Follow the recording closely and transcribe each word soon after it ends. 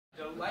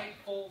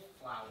delightful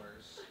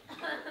flowers.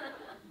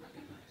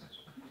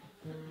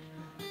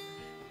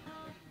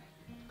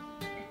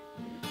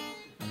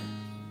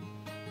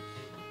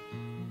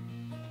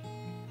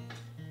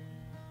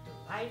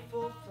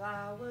 Delightful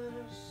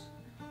flowers,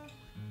 I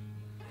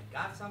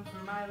got some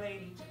for my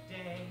lady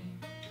today.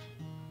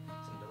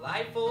 Some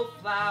delightful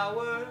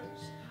flowers,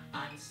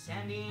 I'm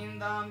sending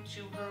them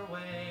to her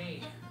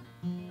way.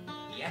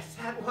 Yes,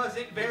 that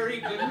wasn't very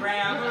good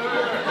grammar.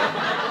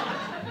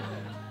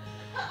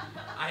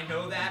 I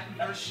know that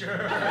for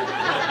sure.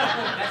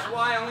 That's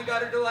why I only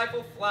got her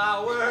delightful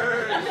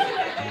flowers.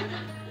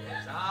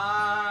 'Cause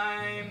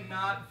I'm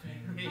not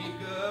very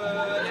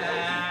good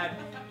at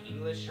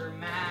English or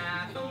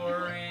math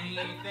or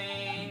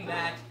anything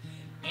that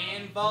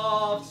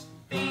involves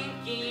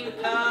thinking,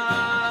 'cause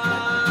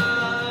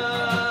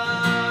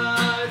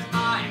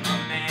I'm a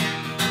man.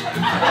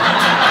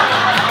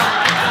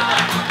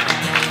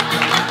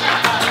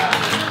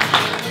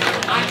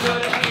 I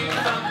could have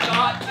used some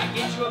thought to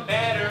get you a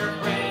better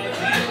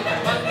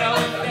present, but no,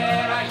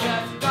 instead I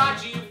just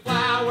got you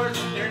flowers.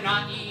 They're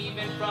not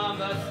even from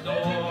the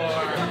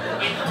store.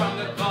 It's from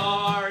the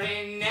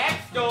garden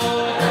next door.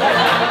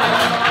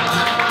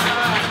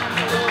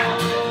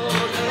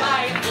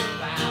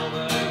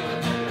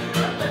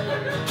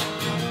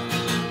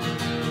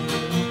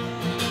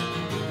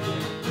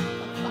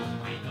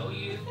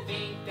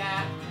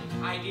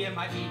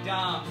 Might be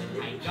dumb.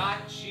 I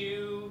got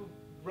you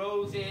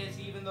roses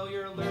even though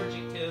you're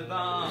allergic to them.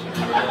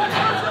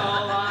 That's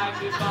all I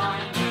could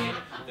find in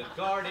the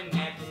garden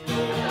next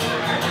door.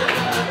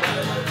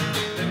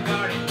 The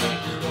garden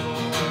next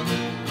door.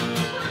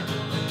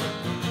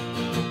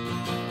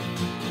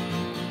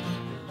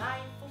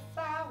 Delightful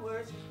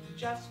flowers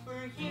just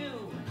for you.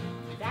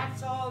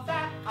 That's all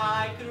that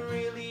I could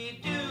really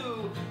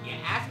do. You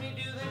asked me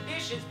to do the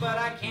dishes, but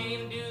I can't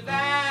even do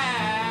that.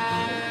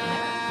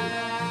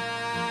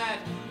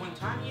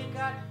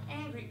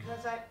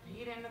 Because I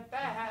peed in the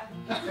bath.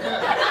 It's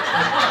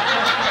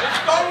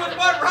going with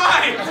what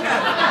rhymes.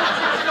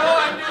 That's all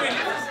I'm doing.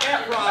 This is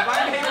improv.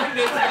 I'm making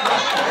this up.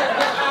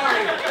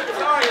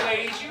 Sorry,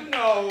 ladies. You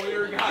know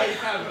your guys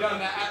have done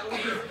that at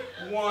least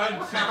one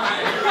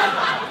time.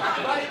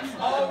 But it's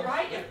all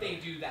right if they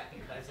do that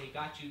because they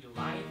got you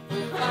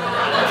delightful flowers.